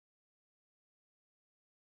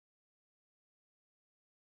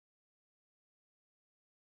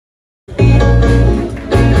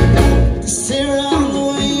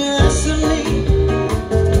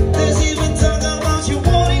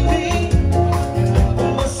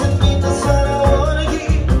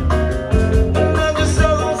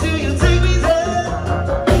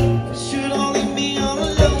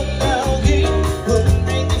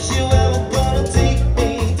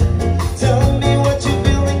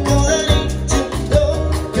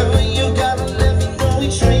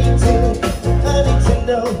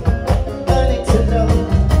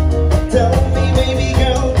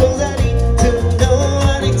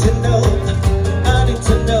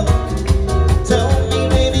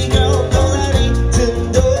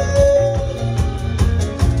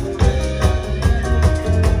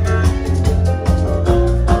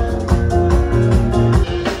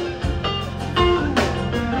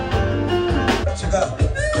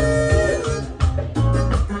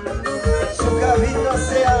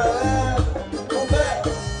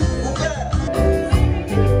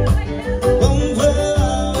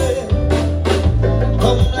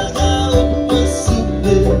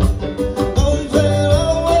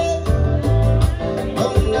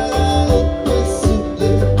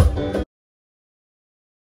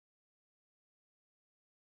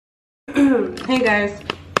Hey guys,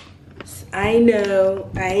 I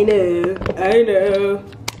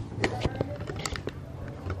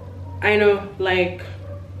know, like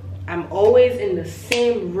I'm always in the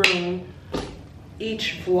same room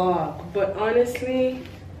each vlog, but honestly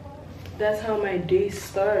that's how my day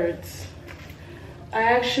starts. I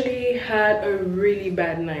actually had a really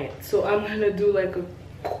bad night, so I'm gonna do like a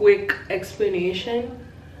quick explanation.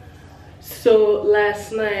 So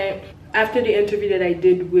last night, after the interview that I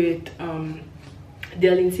did with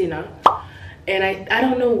Sucaina, and I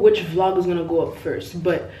don't know which vlog is gonna go up first,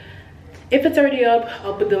 but if it's already up,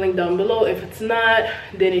 I'll put the link down below. If it's not,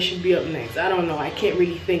 then it should be up next. I don't know, I can't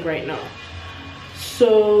really think right now.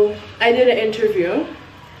 So I did an interview,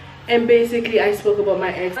 and basically I spoke about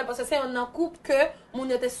my ex. Parce que c'est un couple que mon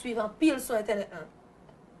était suivant pile sur internet.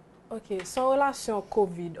 Ok, son relation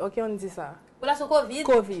Covid, ok on dit ça. Relation Covid?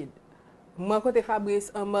 Covid. Moi côté Fabrice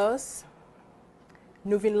en mars,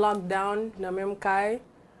 nous vin lockdown dans même caille,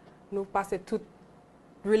 nous passer toute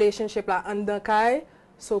relationship là en dedans caille,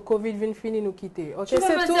 so Covid vient fini nous quitter. OK, c'est tout.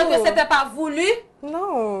 Tu veux dire que c'était pas voulu?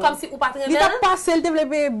 Non. Comme si ou pas très bien. Il t'a passé le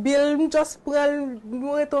développer bill just pour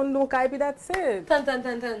nous retourner dans caille puis that's it. Ça veut dire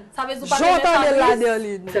pas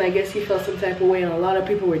Fabrice. And I guess he felt some type of way, and a lot of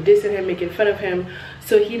people were dissing him, making fun of him.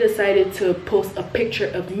 So he decided to post a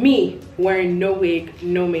picture of me wearing no wig,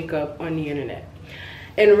 no makeup on the internet.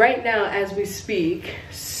 And right now, as we speak,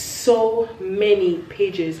 so many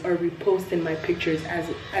pages are reposting my pictures as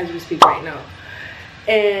we speak right now.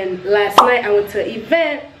 And last night I went to an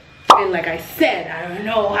event, and like I said, I don't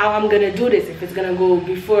know how I'm gonna do this, if it's gonna go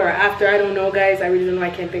before or after, I don't know guys, I really don't know, I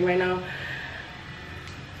can't think right now.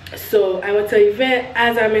 So I went to an event.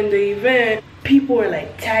 As I'm in the event, people were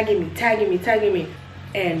like tagging me.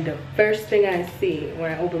 And the first thing I see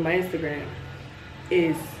when I open my Instagram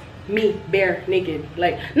is me bare naked,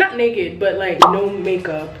 like not naked but like no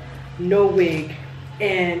makeup, no wig.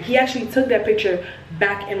 And he actually took that picture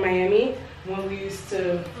back in Miami when we used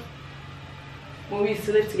to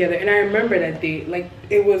live together. And I remember that day, like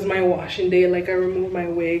it was my washing day, like I removed my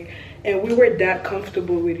wig, and we were that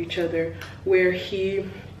comfortable with each other where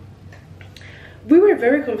we were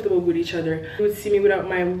very comfortable with each other. He would see me without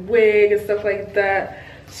my wig and stuff like that.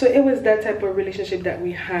 So it was that type of relationship that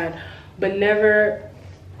we had, but never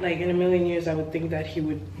like in a million years I would think that he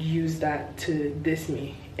would use that to diss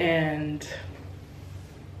me. And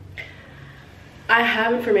I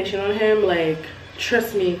have information on him, like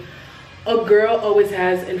trust me, a girl always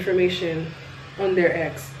has information on their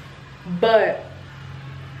ex. But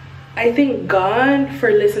I thank God for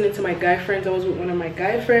listening to my guy friends. I was with one of my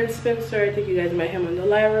guy friends, Spencer. I think you guys met him on the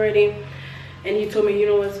live already. And he told me, you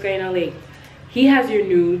know what's going on, like he has your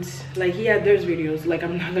nudes, like there's videos, like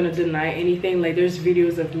I'm not gonna deny anything, like there's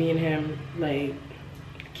videos of me and him like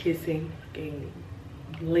kissing, fucking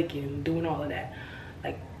licking, doing all of that,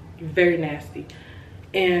 like very nasty.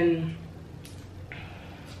 And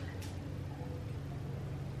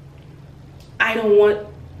I don't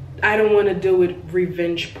want to deal with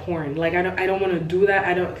revenge porn. Like I don't want to do that.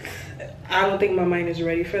 I don't think my mind is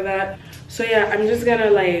ready for that. So yeah, I'm just gonna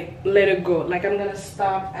like let it go. Like I'm gonna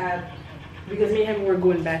stop at, because me and him were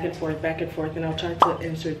going back and forth, and I'll try to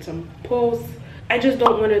insert some posts. I just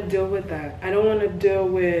don't want to deal with that. I don't want to deal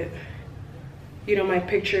with, you know, my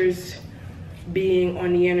pictures being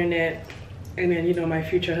on the internet, and then, you know, my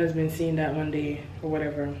future husband seeing that one day or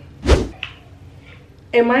whatever.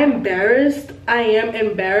 Am I embarrassed? I am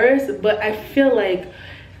embarrassed, but I feel like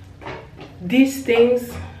these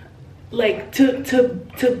things, like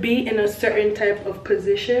to be in a certain type of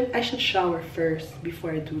position, I should shower first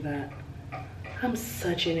before I do that. I'm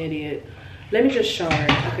such an idiot. Let me just shower,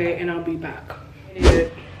 okay, and I'll be back.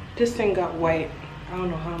 Idiot. This thing got white. I don't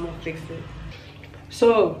know how I'm gonna fix it.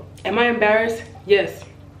 So, am I embarrassed? Yes.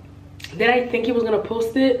 Did I think he was gonna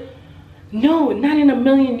post it? No, not in a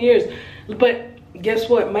million years. But guess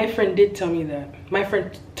what? My friend did tell me that. My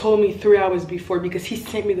friend told me 3 hours before, because he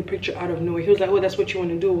sent me the picture out of nowhere. He was like, oh, that's what you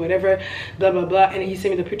want to do, whatever, blah, blah, blah. And he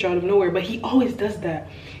sent me the picture out of nowhere. But he always does that.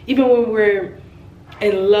 Even when we're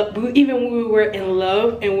in love, even when we were in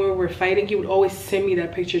love and when we were fighting, he would always send me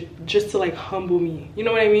that picture just to like humble me. You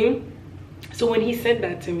know what I mean? So when he sent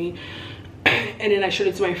that to me, and then I showed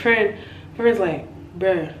it to my friend, my friend's like,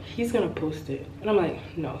 bruh, he's gonna post it. And I'm like,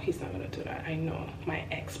 no, he's not gonna do that. I know my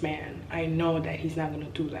ex-man. I know that he's not gonna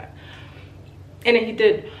do that. And then he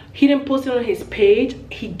did. He didn't post it on his page.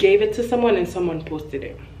 He gave it to someone and someone posted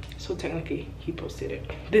it. So technically he posted it.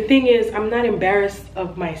 The thing is, I'm not embarrassed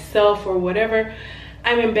of myself or whatever.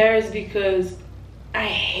 I'm embarrassed because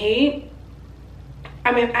I'm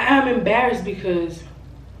embarrassed because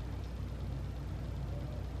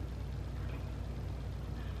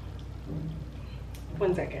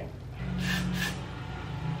one second.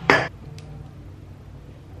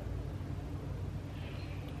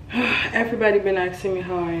 Everybody been asking me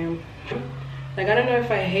how I am. Like, I don't know if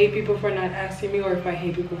I hate people for not asking me or if I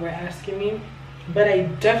hate people for asking me, but I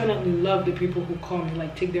definitely love the people who call me,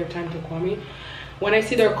 like take their time to call me. When I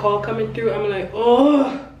see their call coming through, I'm like,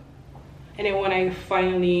 oh. And then when I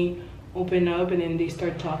finally open up and then they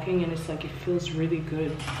start talking, and it's like, it feels really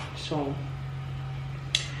good. So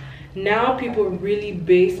now people really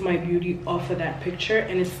base my beauty off of that picture,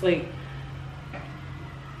 and it's like,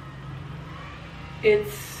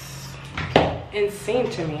 it's insane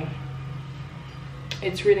to me.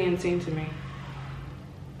 It's really insane to me.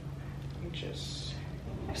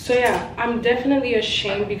 So yeah, I'm definitely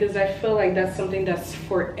ashamed because I feel like that's something that's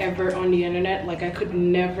forever on the internet. Like, I could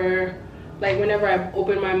never, like, whenever I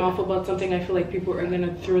open my mouth about something, I feel like people are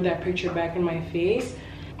gonna throw that picture back in my face.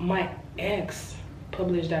 My ex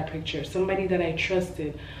published that picture. Somebody that I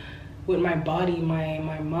trusted with my body, my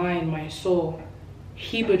mind, my soul.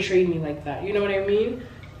 He betrayed me like that. You know what I mean?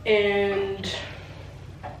 And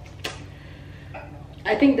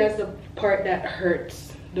I think that's the part that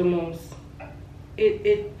hurts the most.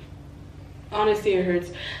 It honestly, it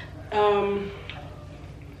hurts. And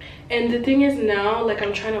the thing is now, like,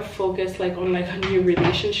 I'm trying to focus like on like a new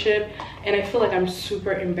relationship, and I feel like I'm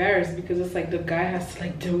super embarrassed because it's like the guy has to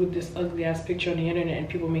like deal with this ugly ass picture on the internet and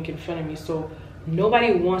people making fun of me. So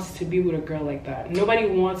nobody wants to be with a girl like that. Nobody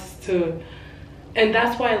wants to, and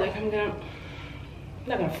that's why, like, I'm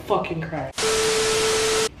not gonna fucking cry.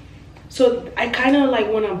 So I kind of like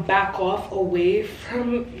want to back off away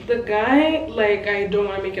from the guy. Like, I don't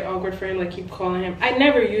want to make it awkward for him, like keep calling him. I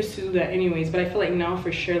never used to do that anyways, but I feel like now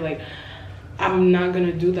for sure, like, I'm not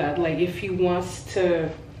gonna do that. Like, if he wants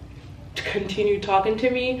to continue talking to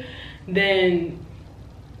me, then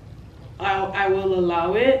I will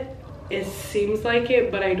allow it. It seems like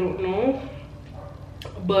it, but I don't know.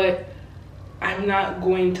 But I'm not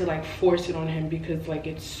going to like force it on him because like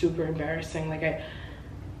it's super embarrassing. Like,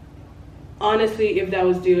 honestly, if that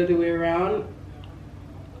was the other way around,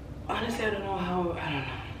 honestly, I don't know.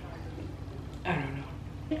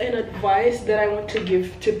 An advice that I want to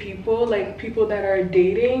give to people, like people that are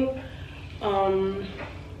dating,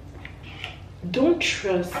 don't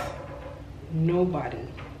trust nobody.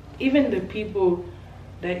 Even the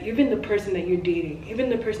person that you're dating, even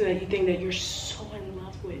the person that you think that you're so in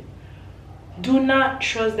love with. Do not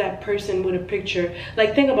trust that person with a picture.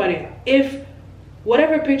 Like, think about it. If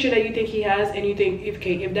whatever picture that you think he has, and you think,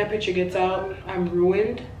 if that picture gets out, I'm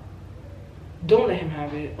ruined, don't let him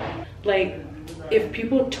have it. Like, if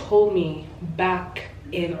people told me back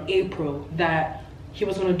in April that he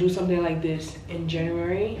was gonna do something like this in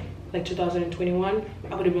January, like 2021,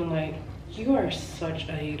 I would have been like, you are such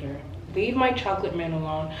a hater. Leave my chocolate man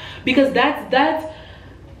alone. Because that's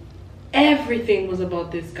everything was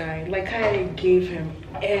about this guy. Like, I gave him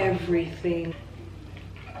everything.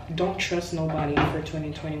 Don't trust nobody for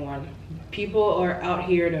 2021. People are out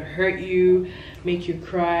here to hurt you, make you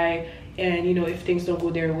cry, and you know, if things don't go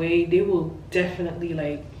their way, they will definitely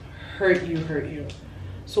like hurt you.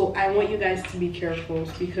 So I want you guys to be careful,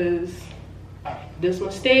 because this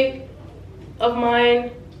mistake of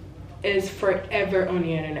mine is forever on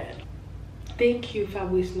the internet. Thank you,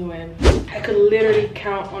 Fabrice Noel. I could literally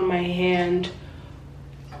count on my hand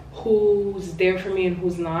who's there for me and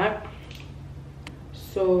who's not.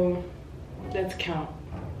 So let's count.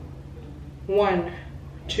 1,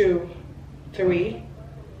 2, 3,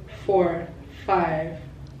 4, 5,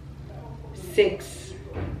 6,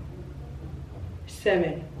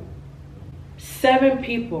 7. 7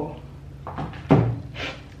 people.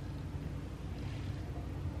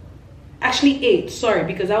 Actually 8, sorry,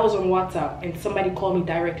 because I was on WhatsApp and somebody called me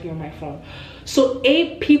directly on my phone. So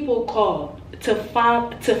 8 people called to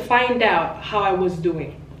find out how I was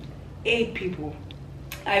doing. 8 people.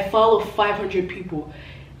 I follow 500 people.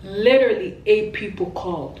 Literally 8 people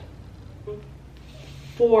called.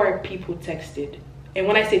 4 people texted. And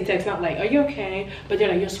when I say text, not like, are you okay? But they're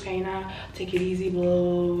like, yo, Sucaina, take it easy, blah,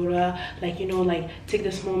 blah, blah. Like, you know, like, take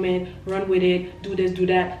this moment, run with it, do this, do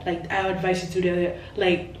that. Like, I advise you to do that.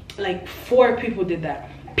 Like 4 people did that.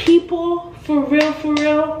 people for real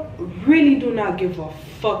really do not give a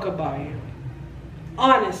fuck about you,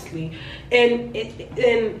 honestly. And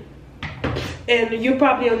you're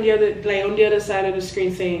probably on the other side of the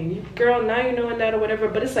screen saying, girl, now you know that or whatever,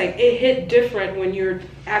 but it's like it hit different when you're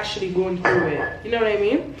actually going through it, you know what I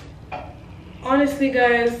mean? Honestly,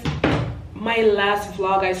 guys, my last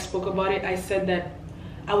vlog I spoke about it. I said that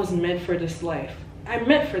I was meant for this life. I'm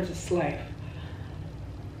meant for this life.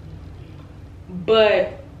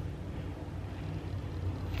 But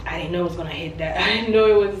I didn't know it was gonna hit that. I didn't know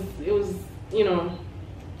it was, you know,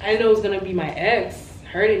 I didn't know it was gonna be my ex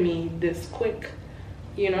hurting me this quick,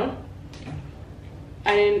 you know.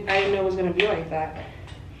 I didn't know it was gonna be like that.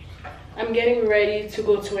 I'm getting ready to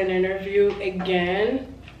go to an interview again.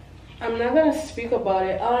 I'm not gonna speak about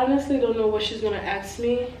it. I honestly don't know what she's gonna ask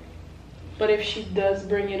me, but if she does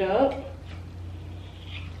bring it up,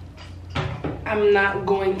 I'm not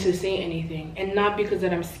going to say anything. And not because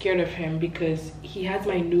that I'm scared of him, because he has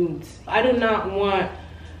my nudes. I do not want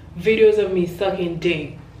videos of me sucking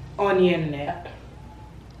dick on the internet.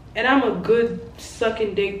 And I'm a good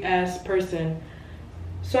sucking dick ass person,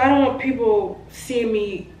 so I don't want people seeing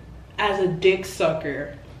me as a dick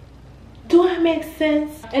sucker. Do I make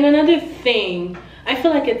sense? And another thing, I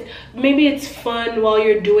feel like maybe it's fun while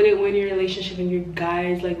you're doing it when you're in a relationship and your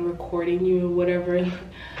guy's like recording you or whatever.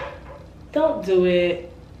 Don't do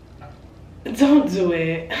it. Don't do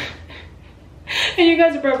it. And you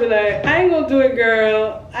guys are probably like, I ain't gonna do it,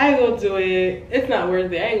 girl. I ain't gonna do it. It's not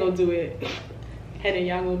worth it. I ain't gonna do it. And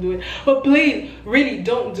y'all gonna do it, but please, really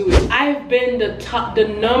don't do it. I've been the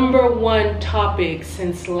 #1 topic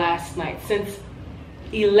since last night, since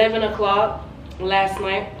 11 o'clock last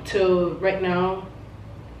night till right now.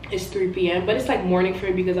 It's 3 p.m. but it's like morning for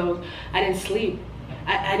me because I didn't sleep.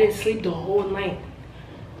 I didn't sleep the whole night.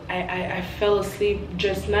 I fell asleep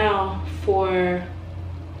just now for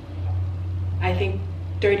I think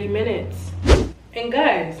 30 minutes. And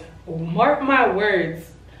guys, mark my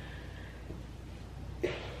words.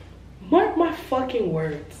 Mark my fucking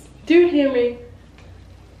words. Do you hear me?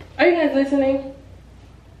 Are you guys listening?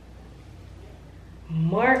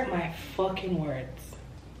 Mark my fucking words.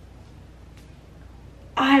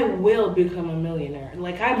 I will become a millionaire.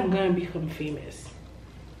 Like, I'm gonna become famous.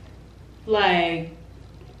 Like,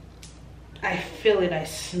 I feel it, I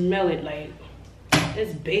smell it. Like,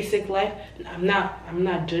 it's basic life. I'm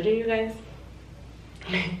not judging you guys.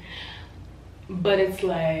 But it's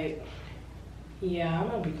like, yeah, I'm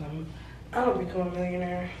gonna become a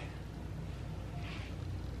millionaire.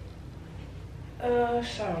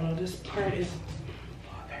 So I don't know, this part is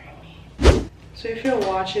bothering me. So if you're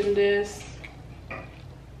watching this,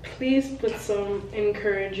 please put some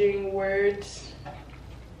encouraging words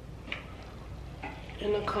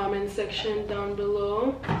in the comment section down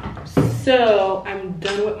below. So I'm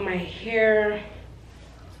done with my hair.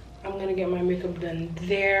 I'm gonna get my makeup done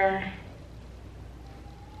there.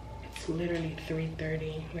 It's literally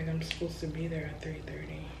 3:30. Like, I'm supposed to be there at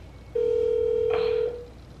 3:30.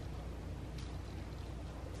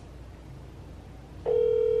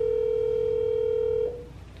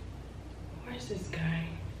 Where's this guy?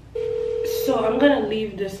 So I'm gonna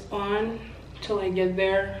leave this on till I get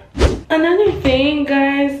there. Another thing,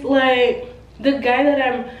 guys, like, the guy that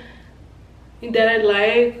I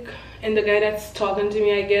like and the guy that's talking to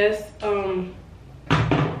me, I guess,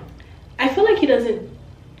 I feel like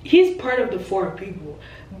he's part of the 4 people,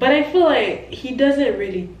 but I feel like he doesn't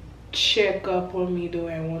really check up on me the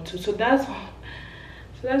way I want to. So that's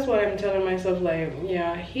why I'm telling myself, like,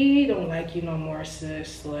 yeah, he don't like you no more,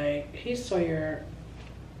 sis. Like, he saw your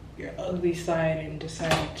ugly side and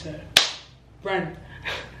decided to run.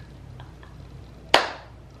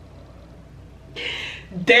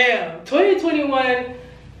 Damn, 2021,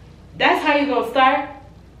 that's how you gonna start?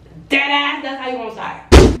 Deadass, that's how you gonna start.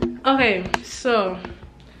 Okay, so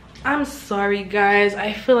I'm sorry, guys.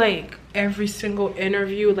 I feel like every single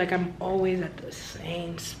interview, like, I'm always at the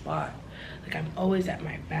same spot. Like, I'm always at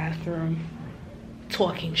my bathroom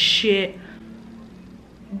talking shit.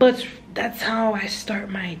 But that's how I start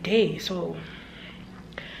my day. So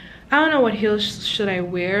I don't know what heels should I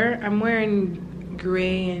wear. I'm wearing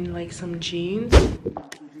gray and like some jeans.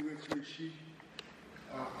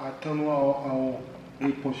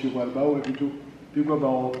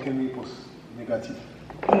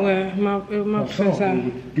 Ouais, ma fait ça.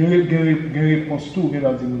 Réponse tout, elle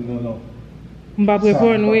a dit non, non. On va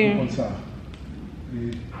répondre, oui. Comme ça.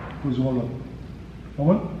 Et posons l'autre.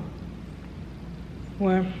 Comment?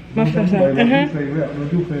 Ouais, ma fait ça.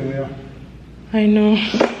 I know.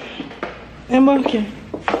 I'm okay.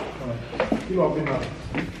 You know,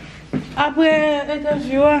 Après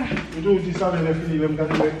interview. Tu dis ça, mais les filles, même quand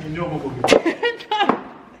ils ignorent.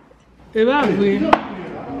 C'est pas vrai.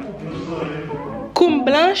 Comme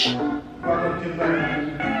blanche.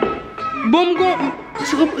 Bon,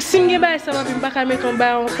 si je ne ça va pas mettre ton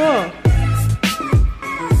bain encore.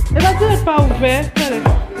 Elle va peut-être pas ouvert.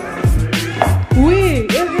 Oui,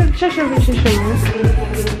 elle cherche.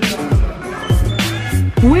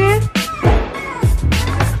 Oui.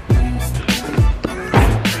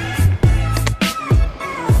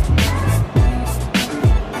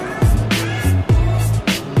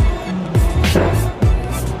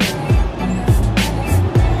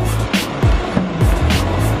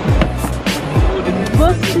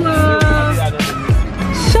 Bonsoir.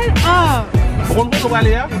 Shut up. Bonjour, vous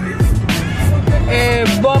allez là?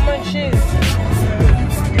 Bon manches.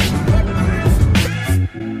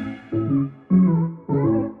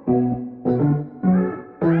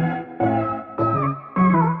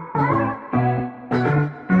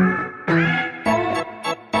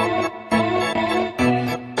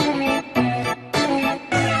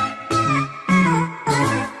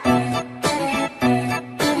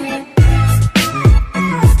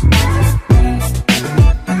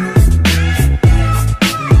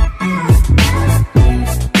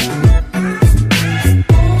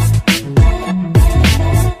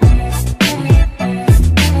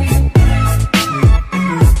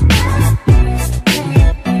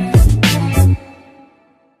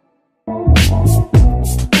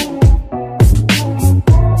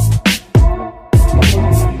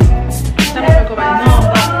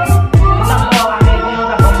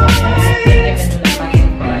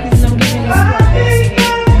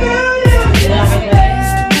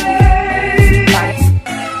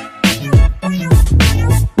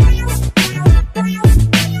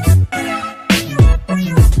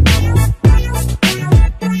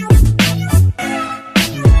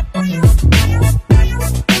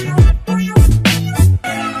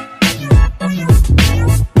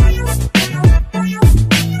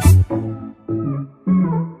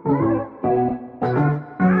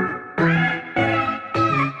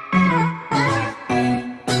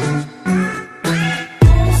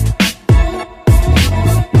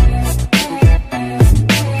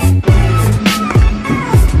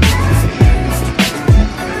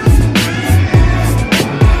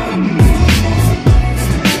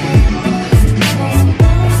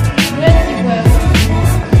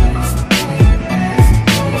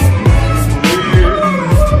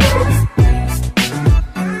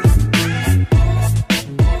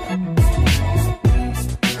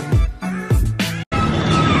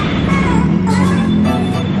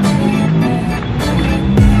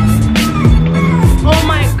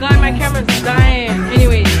 Dying.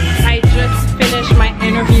 Anyways, I just finished my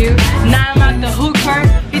interview. Now I'm at the hook cart